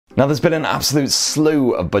Now, there's been an absolute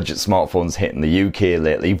slew of budget smartphones hitting the UK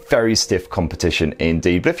lately, very stiff competition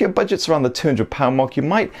indeed, but if your budget's around the £200 mark, you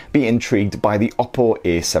might be intrigued by the Oppo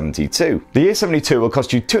A72. The A72 will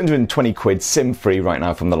cost you 220 quid SIM-free right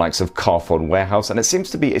now from the likes of Carphone Warehouse, and it seems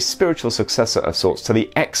to be a spiritual successor of sorts to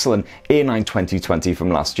the excellent A9 2020 from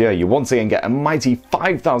last year. You once again get a mighty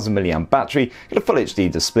 5000 mAh battery, get a full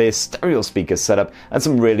HD display, stereo speaker setup, and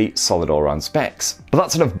some really solid all-round specs. But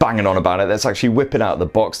that's enough banging on about it. Let's actually whip it out of the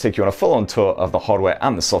box, take you on a full-on tour of the hardware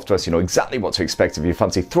and the software so you know exactly what to expect if you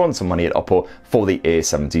fancy throwing some money at Oppo for the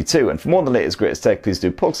A72. And for more on the latest greatest tech, please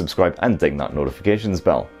do poke, subscribe, and ding that notifications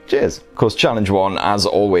bell. Cheers. Of course, challenge one, as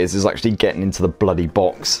always, is actually getting into the bloody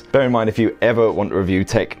box. Bear in mind, if you ever want to review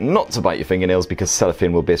tech, not to bite your fingernails, because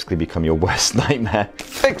cellophane will basically become your worst nightmare.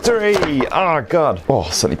 Victory! Ah, God. Oh,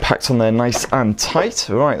 certainly packed on there nice and tight.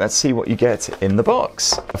 Right, let's see what you get in the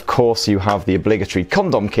box. Of course, you have the obligatory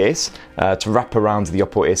condom case to wrap around the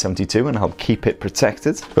Oppo A72 and help keep it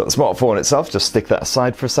protected. Got the smartphone itself, just stick that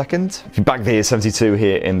aside for a second. If you bag the A72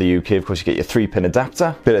 here in the UK, of course, you get your 3-pin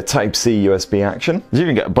adapter, bit of Type-C USB action. You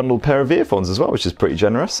even get a bundled pair of earphones as well, which is pretty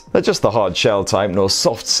generous. They're just the hard shell type, no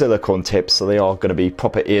soft silicone tips, so they are going to be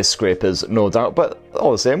proper ear scrapers, no doubt, but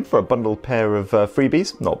all the same, for a bundled pair of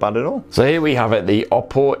freebies, not bad at all. So here we have it, the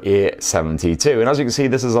Oppo A72, and as you can see,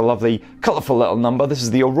 this is a lovely, colourful little number. This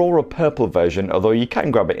is the Aurora Purple version, although you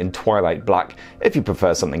can grab it in Twilight Black if you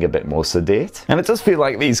prefer something a bit more sedate. And it does feel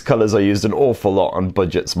like these colours are used an awful lot on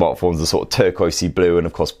budget smartphones, the sort of turquoisey blue and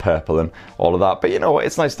of course purple and all of that, but you know what,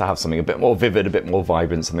 it's nice to have something a bit more vivid, a bit more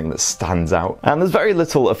vibrant, something that stands out. And there's very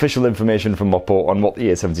little official information from Oppo on what the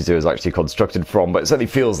A72 is actually constructed from, but it certainly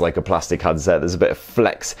feels like a plastic handset. There's a bit of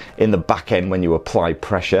flex in the back end when you apply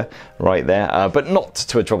pressure right there, but not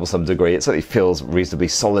to a troublesome degree. It certainly feels reasonably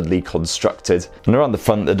solidly constructed. And around the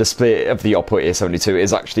front, the display of the Oppo A72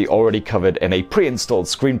 is actually already covered in a pre-installed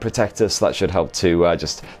screen protector, so that should help to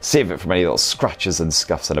just save it from any little scratches and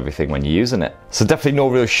scuffs and everything when you're using it. So definitely no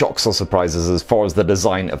real shocks or surprises as far as the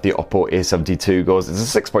design of the Oppo A72 goes.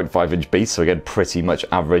 It's a 6.5-inch beast, so again pretty much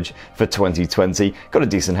average for 2020. Got a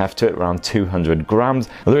decent heft to it, around 200 grams.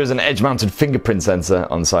 There is an edge-mounted fingerprint sensor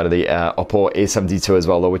on the side of the Oppo A72 as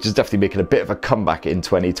well, though, which is definitely making a bit of a comeback in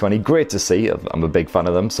 2020. Great to see. I'm a big fan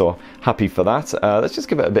of them, so happy for that. Let's just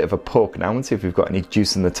give it a bit of a poke now and see if we've got any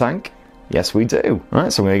juice in the tank. Yes, we do.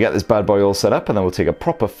 Right, so I'm going to get this bad boy all set up and then we'll take a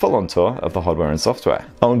proper full-on tour of the hardware and software.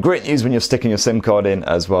 Oh, and great news when you're sticking your SIM card in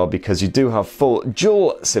as well, because you do have full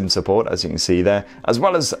dual SIM support, as you can see there, as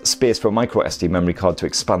well as space for a micro SD memory card to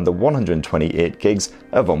expand the 128 gigs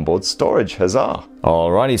of onboard storage. Huzzah!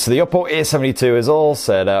 Alrighty, so the Oppo A72 is all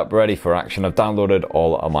set up, ready for action. I've downloaded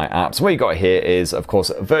all of my apps. What you got here is, of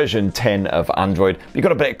course, version 10 of Android. You've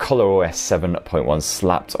got a bit of ColorOS 7.1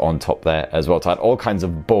 slapped on top there as well to add all kinds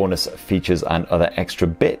of bonus features and other extra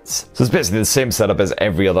bits. So it's basically the same setup as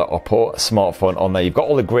every other Oppo smartphone on there. You've got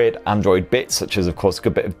all the great Android bits, such as, of course, a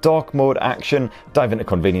good bit of dark mode action, dive into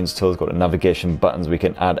convenience tools, got the navigation buttons. We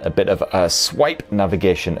can add a bit of swipe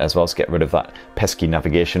navigation as well to get rid of that pesky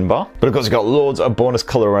navigation bar. But of course, you've got loads of bonus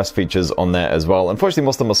ColorOS features on there as well. Unfortunately,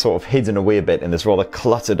 most of them are sort of hidden away a bit in this rather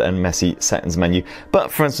cluttered and messy settings menu.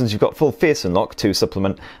 But for instance, you've got full face unlock to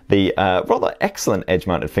supplement the rather excellent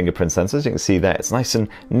edge-mounted fingerprint sensors. You can see there, it's nice and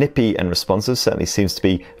nippy and responsive. Certainly seems to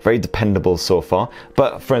be very dependable so far.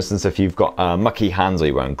 But for instance, if you've got mucky hands or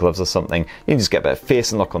you're wearing gloves or something, you can just get a bit of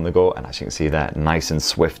face unlock on the go, and as you can see there, nice and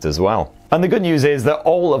swift as well. And the good news is that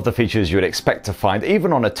all of the features you would expect to find,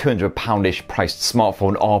 even on a £200-ish priced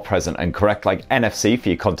smartphone, are present and correct, like NFC for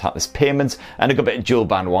your contactless payments and a good bit of dual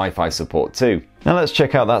band Wi-Fi support too. Now let's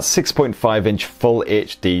check out that 6.5-inch full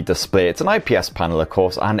HD display. It's an IPS panel, of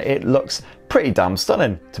course, and it looks pretty damn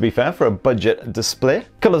stunning, to be fair, for a budget display.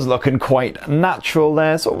 Colours looking quite natural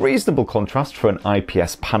there, so reasonable contrast for an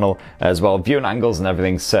IPS panel as well. Viewing angles and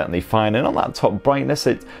everything's certainly fine, and on that top brightness,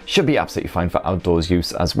 it should be absolutely fine for outdoors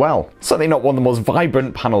use as well. Certainly not one of the most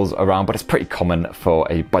vibrant panels around, but it's pretty common for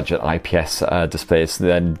a budget IPS display. So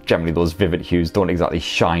then generally those vivid hues don't exactly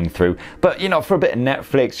shine through. But you know, for a bit of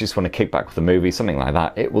Netflix, just want to kick back with a movie, something like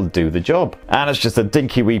that, it will do the job. And it's just a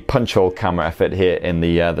dinky wee punch hole camera effort here in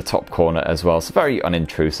the top corner as well. So very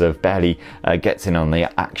unintrusive, barely gets in on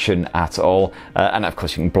the action at all. And of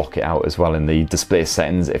course you can block it out as well in the display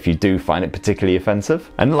settings if you do find it particularly offensive.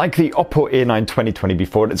 And like the Oppo A9 2020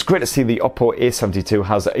 before, it's great to see the Oppo A72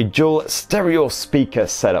 has a dual stereo speaker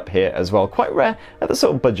setup here as well. Quite rare at the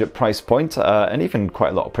sort of budget price point, and even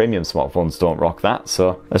quite a lot of premium smartphones don't rock that.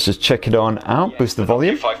 So let's just check it on out, boost the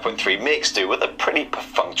volume. 5.3 makes do with a pretty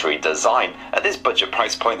perfunctory design. At this budget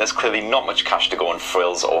price point, there's clearly not much cash to go on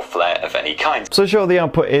frills or flair of any any kind. So sure, the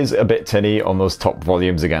output is a bit tinny on those top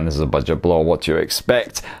volumes. Again, this is a budget blower, what you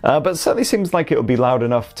expect, but it certainly seems like it'll be loud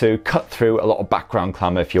enough to cut through a lot of background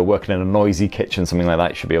clamour. If you're working in a noisy kitchen, something like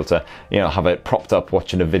that, you should be able to, have it propped up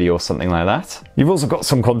watching a video or something like that. You've also got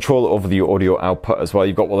some control over the audio output as well.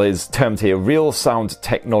 You've got what is termed here real sound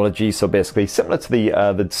technology, so basically similar to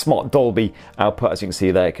the smart Dolby output. As you can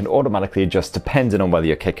see there, it can automatically adjust depending on whether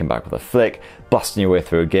you're kicking back with a flick, blasting your way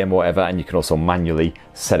through a game or whatever, and you can also manually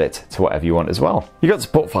set it to whatever you want as well. You've got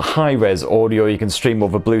support for high-res audio. You can stream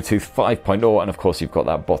over Bluetooth 5.0, and of course you've got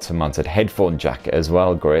that bottom-mounted headphone jack as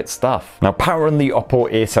well. Great stuff. Now, powering the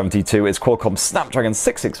Oppo A72 is Qualcomm's Snapdragon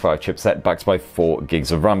 665 chipset backed by 4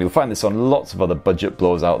 gigs of RAM. You'll find this on lots of other budget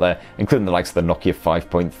blowers out there, including the likes of the Nokia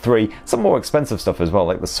 5.3, some more expensive stuff as well,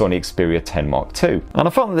 like the Sony Xperia 10 Mark II. And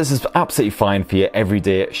I found that this is absolutely fine for your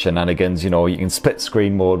everyday shenanigans. You can split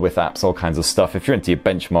screen mode with apps, all kinds of stuff. If you're into your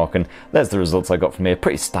benchmarking, there's the results I got from here.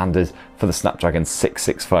 Pretty standard for the Snapdragon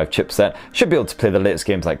 665 chipset. Should be able to play the latest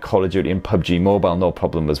games like Call of Duty and PubG Mobile, no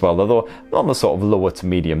problem as well, although on the sort of lower to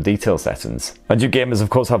medium detail settings. And you gamers, of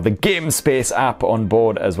course, have the Game Space app on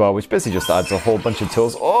board as well, which basically just adds a whole bunch of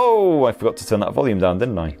tools. Oh, I forgot to turn that volume down,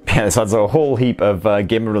 didn't I? Yeah, this adds a whole heap of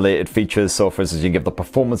gamer-related features. So, for instance, you can give the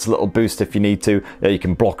performance a little boost if you need to. You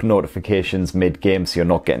can block notifications mid-game so you're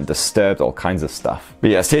not getting disturbed, all kinds of stuff.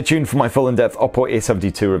 But yeah, stay tuned for my full in-depth Oppo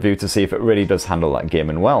A72 review to see if it really does handle that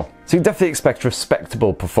gaming well. So you definitely expect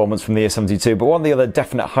respectable performance from the A72, but one of the other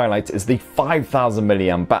definite highlights is the 5000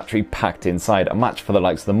 mAh battery packed inside, a match for the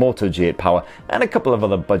likes of the Moto G8 Power and a couple of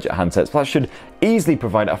other budget handsets. That should easily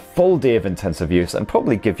provide a full day of intensive use and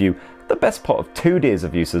probably give you the best part of 2 days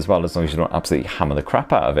of use as well, as long as you don't absolutely hammer the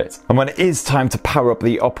crap out of it. And when it is time to power up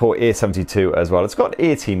the Oppo A72 as well, it's got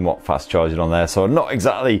 18 watt fast charging on there, so not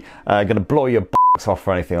exactly going to blow your off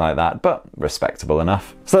or anything like that, but respectable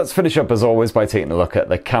enough. So let's finish up as always by taking a look at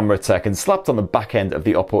the camera tech, and slapped on the back end of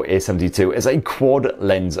the Oppo A72 is a quad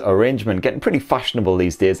lens arrangement, getting pretty fashionable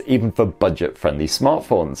these days even for budget friendly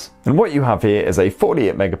smartphones. And what you have here is a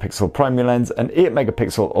 48 megapixel primary lens, an 8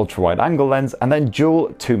 megapixel ultra wide angle lens, and then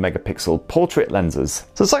dual 2 megapixel portrait lenses.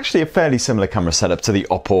 So it's actually a fairly similar camera setup to the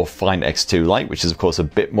Oppo Find X2 Lite, which is of course a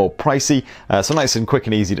bit more pricey. So nice and quick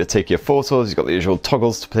and easy to take your photos. You've got the usual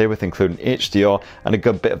toggles to play with, including HDR and a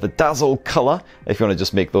good bit of the dazzle color if you want to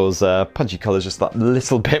just make those punchy colors just that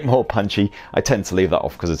little bit more punchy. I tend to leave that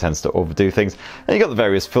off because it tends to overdo things. And you've got the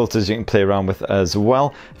various filters you can play around with as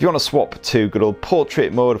well. If you want to swap to good old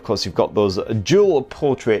portrait mode, of course you've got those dual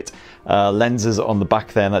portrait lenses on the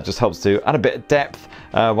back there, and that just helps to add a bit of depth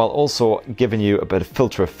while also giving you a bit of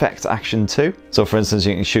filter effect action too. So for instance,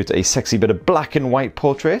 you can shoot a sexy bit of black and white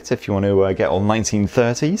portrait if you want to get all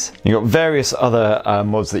 1930s. You've got various other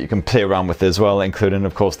modes that you can play around with as well, including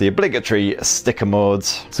of course the obligatory sticker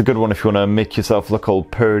modes. It's a good one if you want to make yourself look all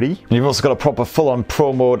purdy. And you've also got a proper full-on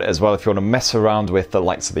pro mode as well if you want to mess around with the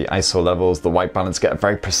likes of the ISO levels, the white balance, get a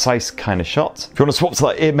very precise kind of shot. If you want to swap to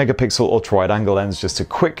that 8 megapixel ultra wide angle lens, just a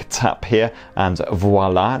quick tap here and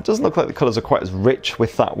voila. It doesn't look like the colors are quite as rich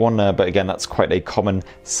with that one, but again, that's quite a common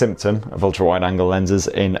symptom of ultra wide angle lenses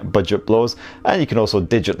in budget blowers. And you can also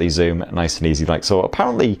digitally zoom nice and easy like so.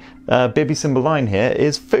 Apparently baby symbol line here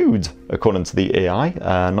is food according to the AI.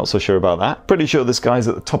 Not so sure about that. Pretty sure this guy's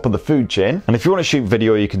at the top of the food chain. And if you want to shoot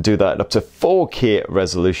video, you can do that at up to 4K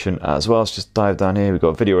resolution as well. Let's just dive down here. We've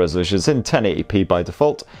got video resolution. It's in 1080p by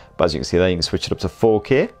default, but as you can see there, you can switch it up to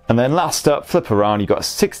 4K. And then last up, flip around, you've got a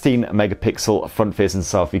 16 megapixel front-facing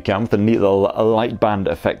selfie cam with a neat little light band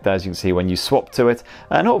effect there, as you can see when you swap to it.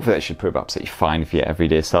 And hopefully that should prove absolutely fine for your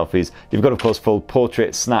everyday selfies. You've got, of course, full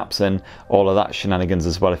portrait snaps and all of that shenanigans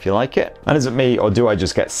as well if you like it. And is it me, or do I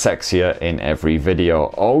just get sexier in every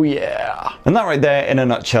video? Oh yeah! And that right there, in a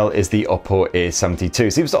nutshell, is the Oppo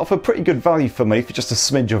A72. Seems to offer pretty good value for money for just a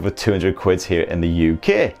smidge over 200 quid here in the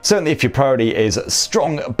UK. Certainly if your priority is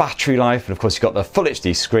strong battery life, and of course you've got the full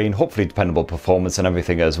HD screen, hopefully dependable performance and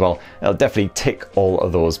everything as well, it'll definitely tick all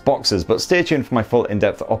of those boxes. But stay tuned for my full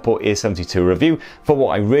in-depth Oppo A72 review for what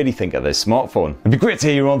I really think of this smartphone. It'd be great to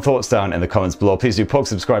hear your own thoughts down in the comments below. Please do poke,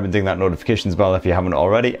 subscribe and ding that notifications bell if you haven't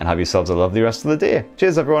already, and have yourselves a lovely rest of the day.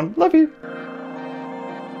 Cheers everyone, love you!